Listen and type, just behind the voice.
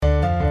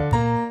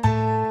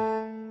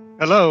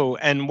Hello,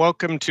 and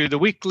welcome to the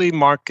weekly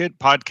market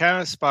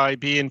podcast by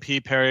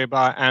BNP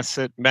Paribas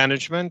Asset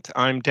Management.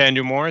 I'm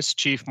Daniel Morris,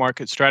 Chief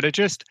Market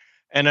Strategist,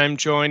 and I'm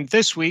joined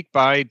this week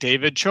by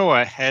David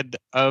Choa, Head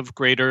of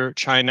Greater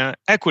China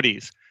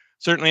Equities.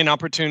 Certainly an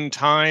opportune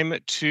time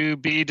to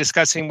be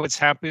discussing what's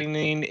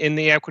happening in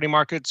the equity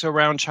markets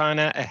around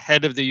China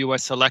ahead of the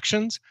U.S.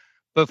 elections.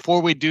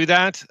 Before we do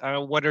that,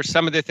 what are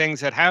some of the things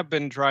that have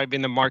been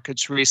driving the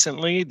markets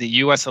recently? The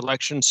U.S.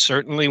 election,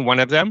 certainly one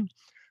of them.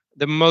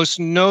 The most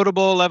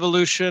notable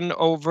evolution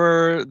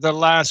over the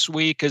last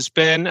week has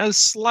been a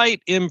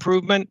slight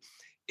improvement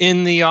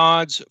in the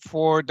odds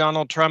for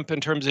Donald Trump in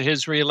terms of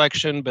his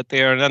reelection, but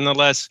they are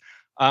nonetheless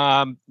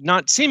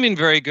not seeming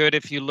very good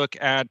if you look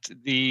at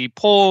the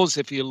polls,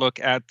 if you look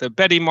at the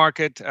betting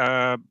market.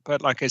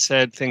 But like I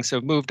said, things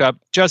have moved up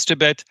just a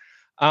bit.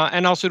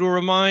 And also to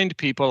remind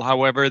people,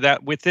 however,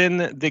 that within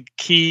the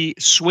key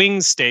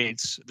swing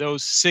states,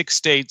 those 6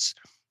 states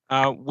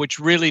which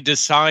really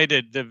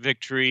decided the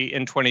victory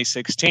in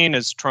 2016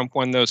 as Trump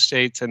won those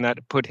states, and that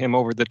put him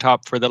over the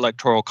top for the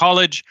Electoral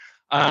College.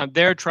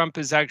 There, Trump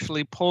is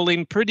actually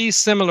polling pretty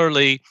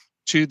similarly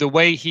to the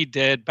way he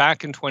did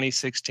back in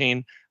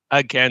 2016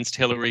 against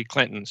Hillary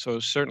Clinton. So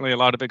certainly a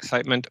lot of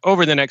excitement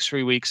over the next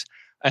 3 weeks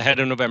ahead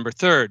of November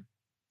 3rd.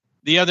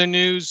 The other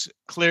news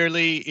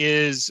clearly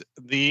is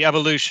the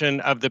evolution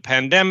of the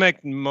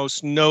pandemic,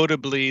 most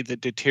notably the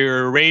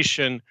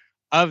deterioration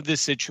of the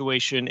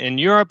situation in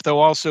Europe,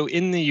 though also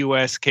in the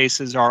US,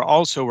 cases are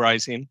also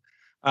rising.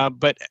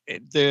 But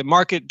the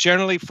market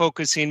generally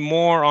focusing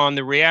more on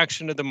the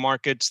reaction of the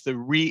markets, the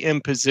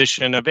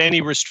reimposition of any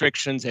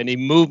restrictions, any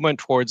movement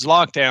towards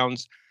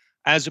lockdowns,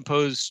 as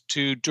opposed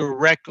to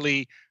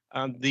directly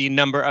the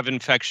number of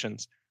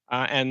infections.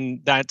 And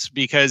that's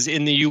because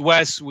in the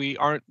US, we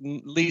aren't,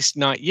 at least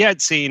not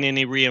yet, seeing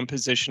any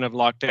reimposition of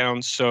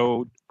lockdowns.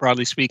 So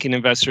broadly speaking,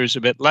 investors are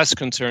a bit less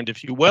concerned,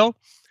 if you will.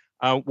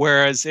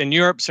 Whereas in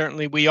Europe,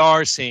 certainly we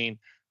are seeing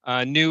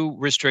new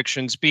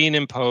restrictions being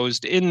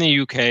imposed in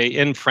the UK,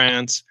 in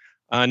France,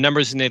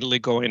 numbers in Italy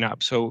going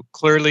up. So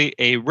clearly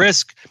a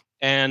risk.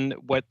 And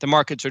what the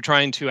markets are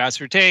trying to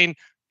ascertain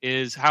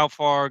is how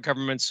far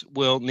governments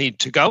will need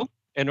to go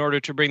in order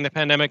to bring the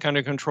pandemic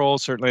under control,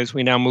 certainly as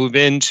we now move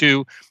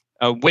into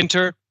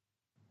winter.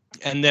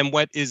 And then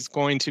what is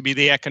going to be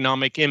the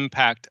economic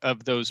impact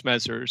of those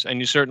measures?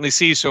 And you certainly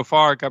see so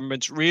far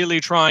governments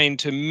really trying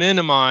to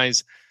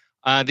minimize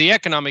the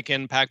economic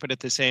impact, but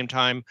at the same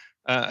time,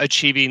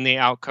 achieving the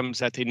outcomes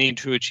that they need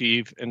to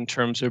achieve in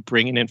terms of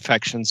bringing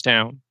infections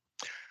down.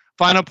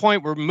 Final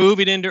point, we're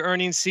moving into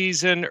earnings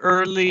season.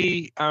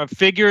 Early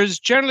figures,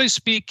 generally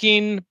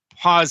speaking,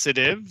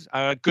 positive.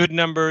 Good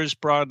numbers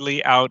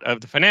broadly out of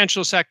the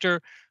financial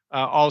sector.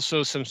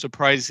 Also some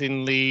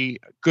surprisingly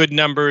good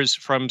numbers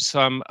from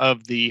some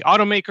of the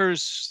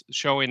automakers,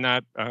 showing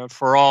that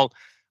for all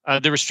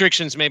the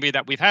restrictions maybe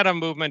that we've had on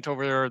movement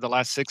over the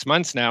last 6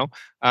 months now,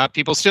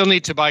 people still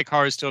need to buy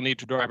cars, still need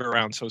to drive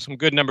around. So some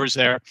good numbers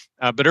there,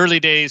 but early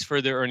days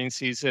for the earnings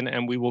season,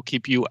 and we will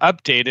keep you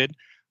updated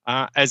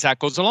as that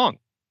goes along.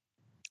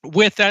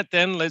 With that,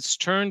 then, let's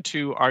turn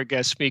to our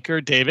guest speaker,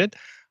 David.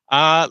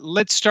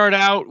 Let's start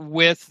out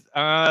with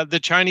the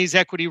Chinese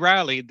equity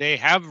rally. They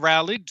have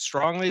rallied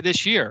strongly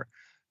this year.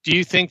 Do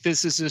you think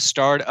this is the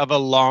start of a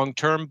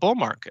long-term bull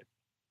market?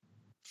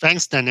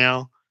 Thanks,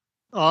 Daniel.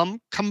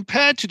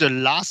 Compared to the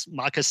last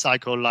market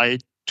cycle like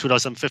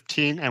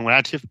 2015 and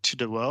relative to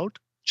the world,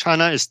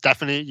 China is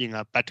definitely in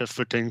a better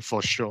footing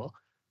for sure.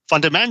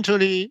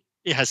 Fundamentally,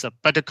 it has a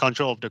better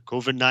control of the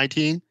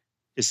COVID-19.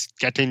 It's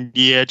getting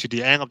near to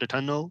the end of the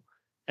tunnel.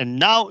 And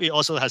now it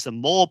also has a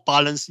more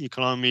balanced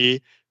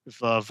economy with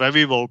a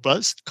very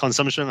robust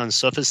consumption and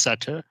service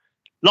sector,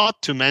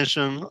 not to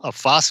mention a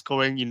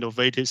fast-growing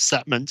innovative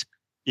segment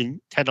in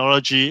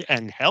technology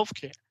and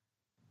healthcare.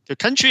 The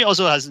country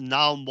also has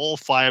now more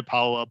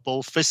firepower,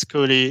 both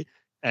fiscally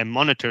and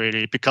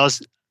monetarily,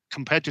 because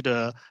compared to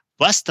the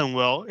Western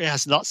world, it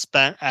has not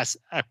spent as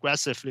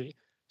aggressively.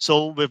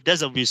 So if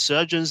there's a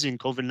resurgence in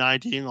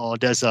COVID-19 or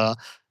there's a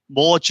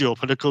more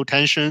geopolitical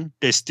tension,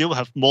 they still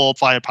have more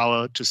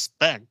firepower to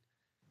spend.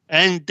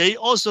 And they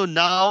also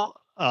now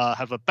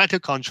have a better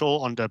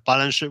control on the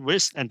balance sheet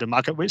risk and the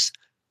market risk.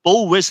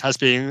 Both risk has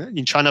been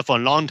in China for a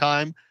long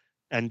time,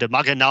 and the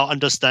market now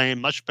understands it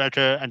much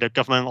better, and the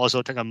government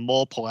also take a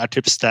more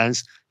proactive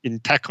stance in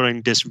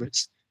tackling this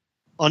risk.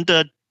 On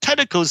the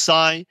technical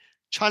side,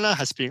 China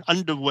has been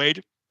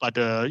underweight by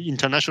the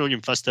international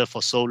investor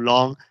for so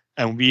long,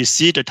 and we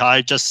see the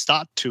tide just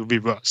start to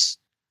reverse.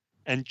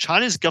 And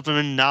Chinese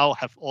government now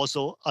have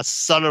also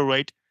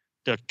accelerated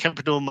the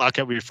capital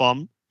market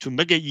reform to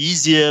make it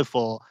easier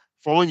for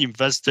foreign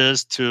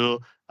investors to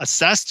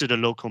access to the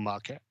local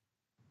market.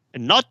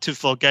 And not to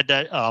forget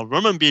that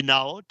renminbi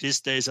now these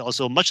days is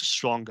also much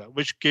stronger,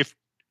 which gives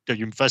the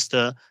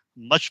investor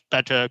much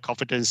better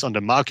confidence on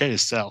the market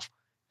itself.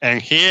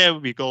 And here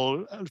we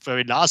go.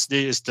 Very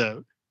lastly is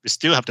we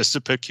still have the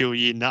super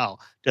QE now.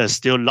 There's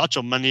still lots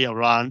of money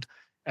around,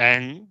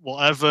 and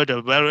whatever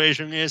the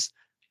valuation is,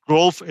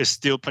 growth is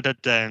still better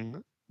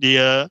than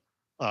near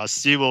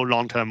zero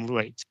long-term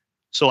rate.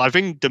 So I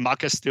think the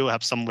market still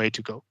have some way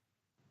to go.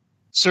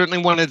 Certainly,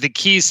 one of the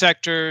key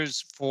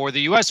sectors for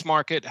the US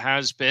market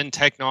has been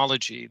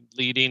technology,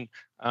 leading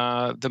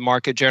the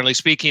market, generally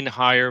speaking,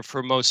 higher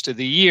for most of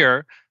the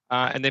year.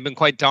 And they've been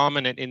quite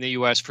dominant in the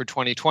US for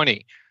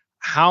 2020.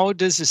 How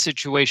does the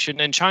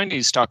situation in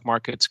Chinese stock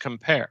markets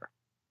compare?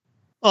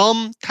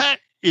 Tech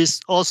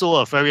is also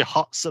a very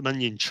hot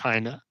segment in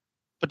China,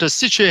 but the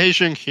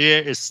situation here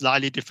is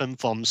slightly different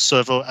from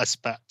several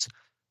aspects.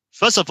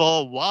 First of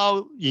all,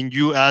 while in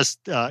US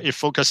it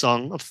focuses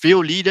on a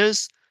few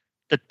leaders,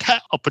 the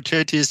tech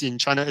opportunities in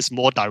China is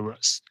more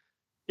diverse.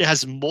 It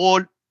has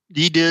more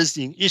leaders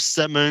in each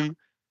segment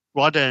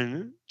rather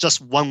than just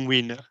one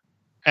winner.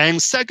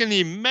 And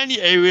secondly, many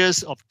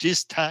areas of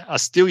this tech are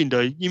still in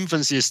the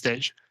infancy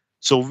stage.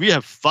 So we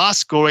have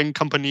fast-growing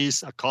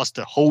companies across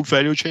the whole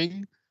value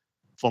chain,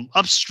 from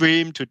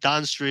upstream to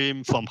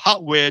downstream, from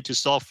hardware to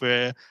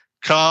software,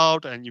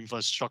 cloud and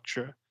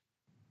infrastructure.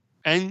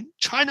 And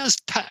China's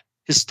tech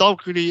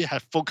historically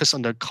have focused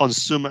on the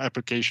consumer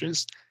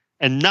applications.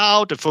 And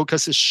now the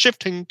focus is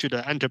shifting to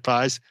the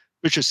enterprise,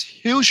 which is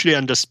hugely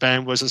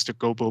underspent versus the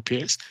global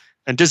peers.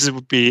 And this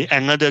would be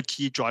another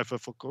key driver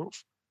for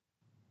growth.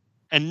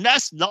 And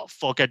let's not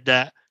forget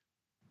that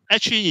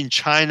actually in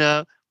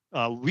China,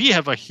 we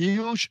have a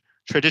huge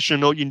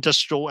traditional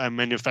industrial and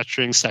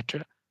manufacturing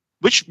sector,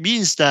 which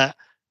means that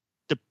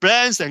the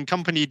brands and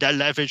companies that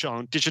leverage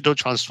on digital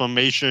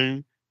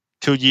transformation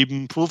to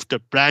improve the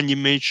brand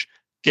image,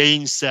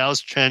 gain sales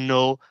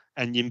channel,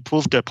 and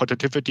improve their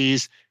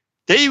productivities,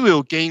 they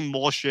will gain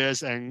more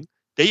shares and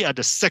they are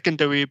the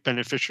secondary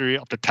beneficiary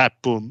of the tech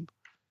boom.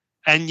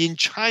 And in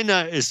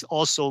China, it's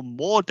also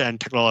more than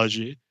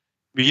technology.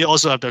 We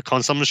also have the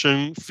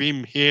consumption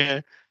theme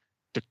here.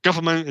 The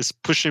government is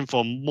pushing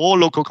for more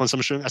local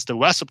consumption as the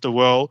rest of the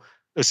world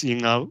is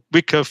in a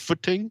weaker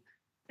footing.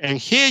 And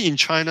here in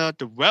China,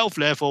 the wealth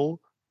level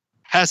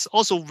has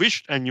also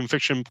reached an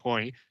inflection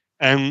point.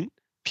 And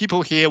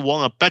people here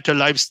want a better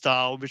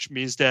lifestyle, which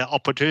means there are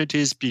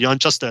opportunities beyond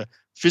just the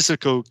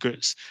physical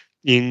goods,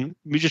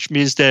 which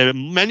means there are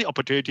many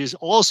opportunities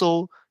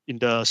also in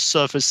the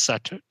service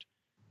sector.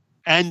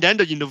 And then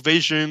the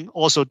innovation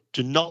also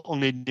do not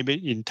only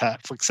limit in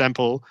tech. For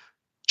example,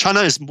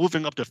 China is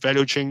moving up the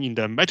value chain in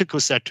the medical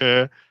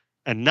sector.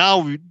 And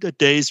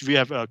nowadays, we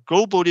have a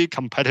globally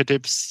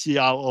competitive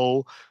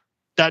CRO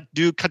that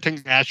do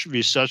cutting-edge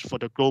research for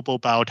the global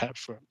biotech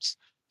firms.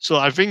 So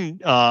I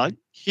think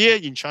here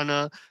in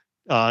China,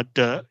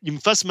 the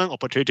investment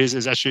opportunities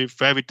is actually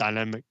very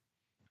dynamic.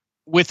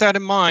 With that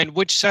in mind,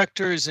 which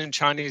sectors in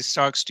Chinese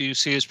stocks do you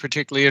see as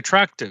particularly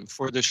attractive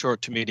for the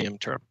short to medium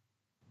term?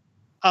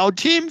 Our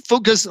team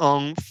focused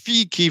on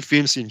 3 key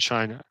themes in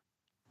China.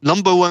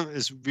 Number one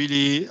is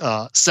really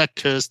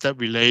sectors that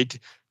relate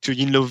to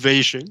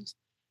innovations.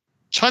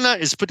 China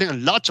is putting a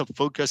lot of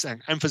focus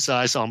and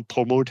emphasis on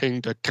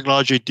promoting the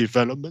technology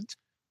development,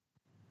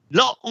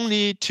 not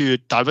only to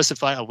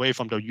diversify away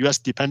from the US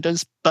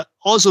dependence, but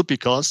also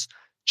because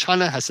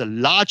China has a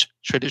large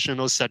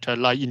traditional sector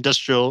like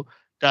industrial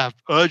that have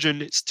urgent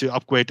needs to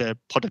upgrade their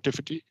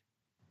productivity.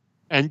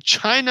 And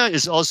China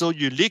is also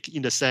unique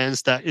in the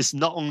sense that it's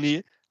not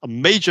only a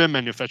major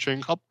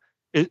manufacturing hub,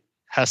 it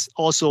has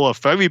also a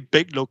very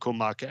big local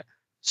market.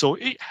 So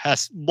it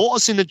has more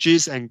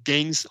synergies and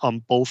gains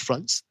on both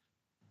fronts,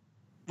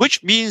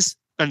 which means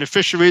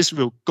beneficiaries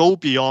will go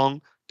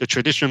beyond the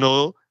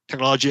traditional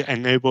technology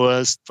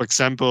enablers. For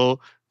example,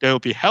 there will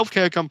be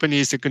healthcare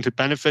companies that are going to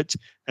benefit,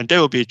 and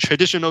there will be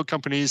traditional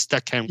companies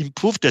that can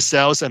improve their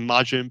sales and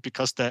margin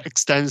because of the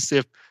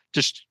extensive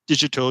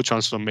digital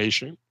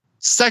transformation.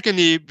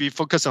 Secondly, we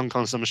focus on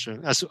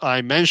consumption. As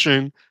I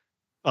mentioned,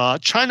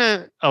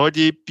 China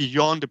already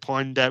beyond the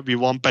point that we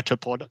want better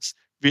products.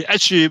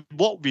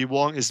 What we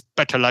want is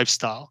better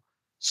lifestyle.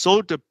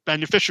 So the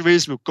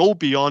beneficiaries will go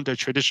beyond the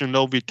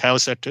traditional retail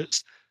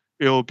sectors.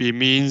 It will be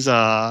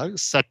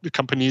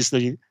companies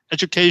in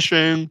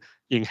education,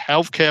 in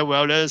healthcare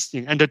wellness,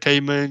 in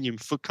entertainment, in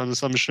food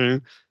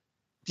consumption.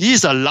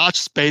 These are large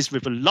space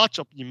with a lot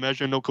of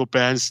emerging local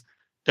brands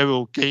that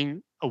will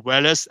gain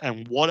awareness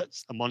and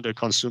wallets among the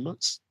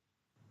consumers.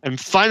 And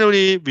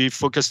finally, we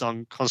focus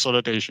on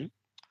consolidation.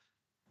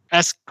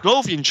 As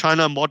growth in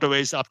China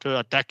moderates after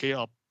a decade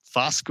of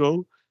fast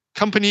growth,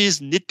 companies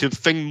need to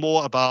think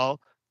more about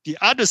the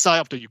other side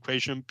of the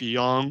equation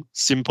beyond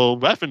simple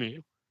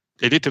revenue.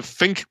 They need to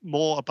think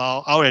more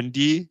about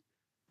R&D,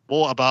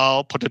 more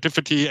about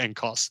productivity and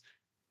cost.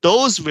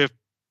 Those with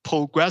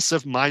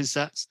progressive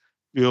mindsets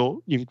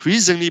will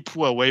increasingly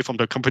pull away from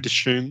the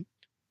competition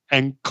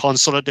and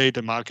consolidate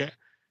the market.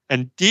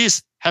 And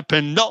this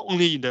happen not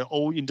only in the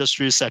old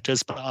industry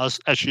sectors, but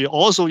actually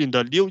also in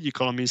the new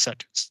economy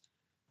sectors.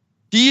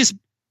 These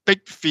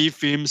big 3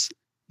 themes,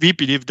 we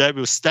believe that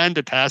will stand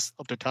the test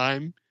of the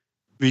time,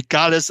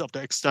 regardless of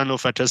the external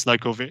factors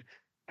like COVID.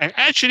 And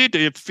actually,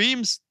 the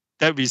themes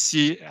that we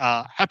see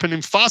are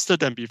happening faster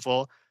than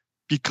before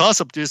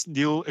because of this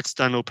new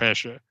external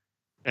pressure.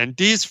 And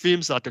these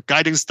themes are the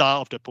guiding star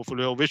of the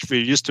portfolio, which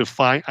we use to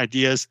find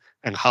ideas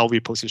and how we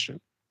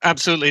position.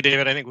 Absolutely,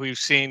 David. I think we've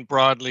seen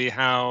broadly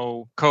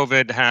how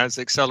COVID has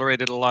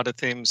accelerated a lot of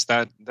things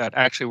that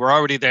actually were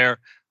already there,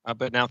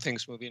 but now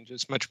things moving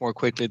just much more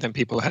quickly than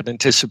people had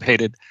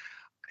anticipated.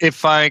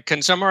 If I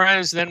can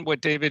summarize then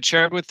what David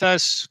shared with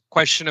us,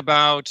 question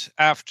about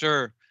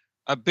after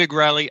a big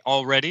rally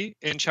already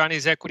in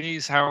Chinese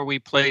equities, how are we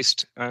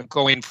placed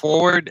going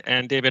forward?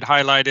 And David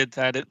highlighted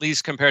that at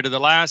least compared to the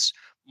last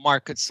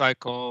market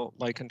cycle,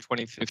 like in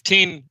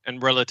 2015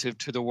 and relative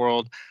to the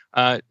world,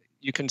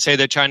 you can say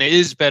that China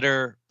is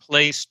better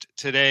placed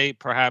today,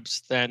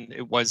 perhaps, than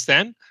it was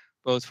then,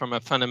 both from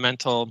a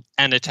fundamental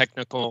and a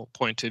technical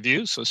point of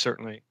view. So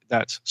certainly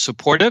that's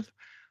supportive.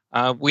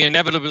 We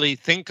inevitably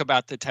think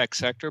about the tech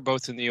sector,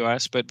 both in the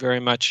US, but very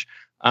much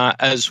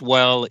as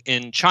well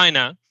in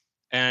China.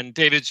 And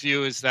David's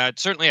view is that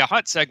certainly a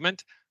hot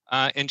segment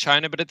in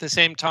China, but at the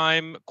same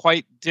time,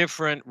 quite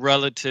different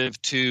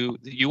relative to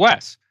the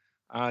US.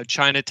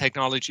 China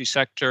technology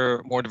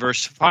sector more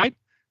diversified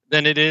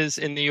than it is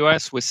in the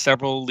US, with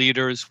several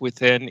leaders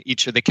within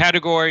each of the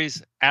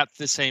categories at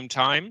the same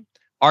time,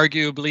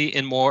 arguably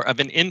in more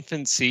of an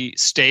infancy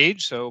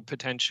stage, so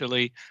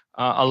potentially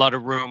a lot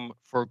of room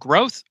for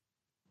growth.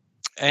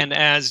 And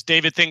as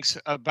David thinks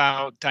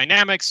about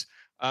dynamics,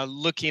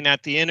 looking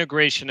at the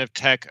integration of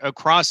tech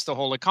across the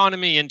whole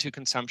economy into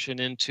consumption,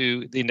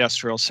 into the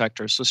industrial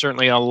sector. So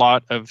certainly a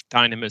lot of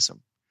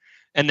dynamism.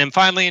 And then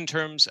finally, in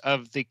terms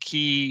of the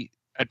key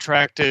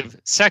attractive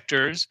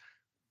sectors,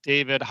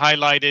 David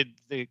highlighted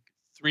the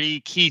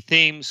three key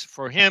themes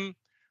for him,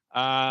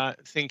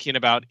 thinking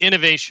about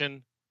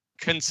innovation,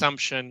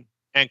 consumption,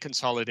 and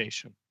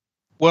consolidation.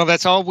 Well,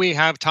 that's all we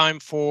have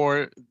time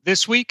for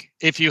this week.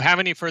 If you have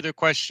any further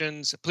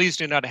questions, please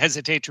do not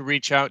hesitate to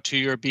reach out to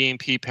your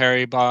BNP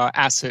Paribas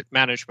Asset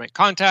Management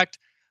contact.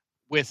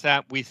 With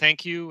that, we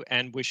thank you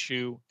and wish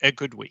you a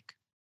good week.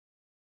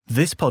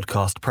 This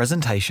podcast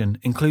presentation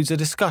includes a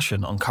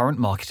discussion on current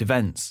market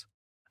events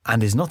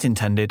and is not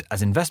intended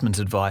as investment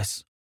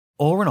advice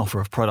or an offer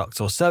of products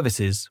or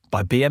services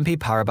by BNP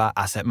Paribas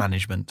Asset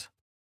Management.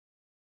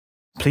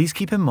 Please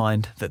keep in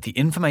mind that the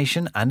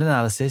information and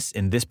analysis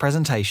in this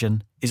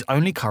presentation is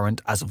only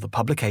current as of the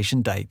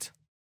publication date.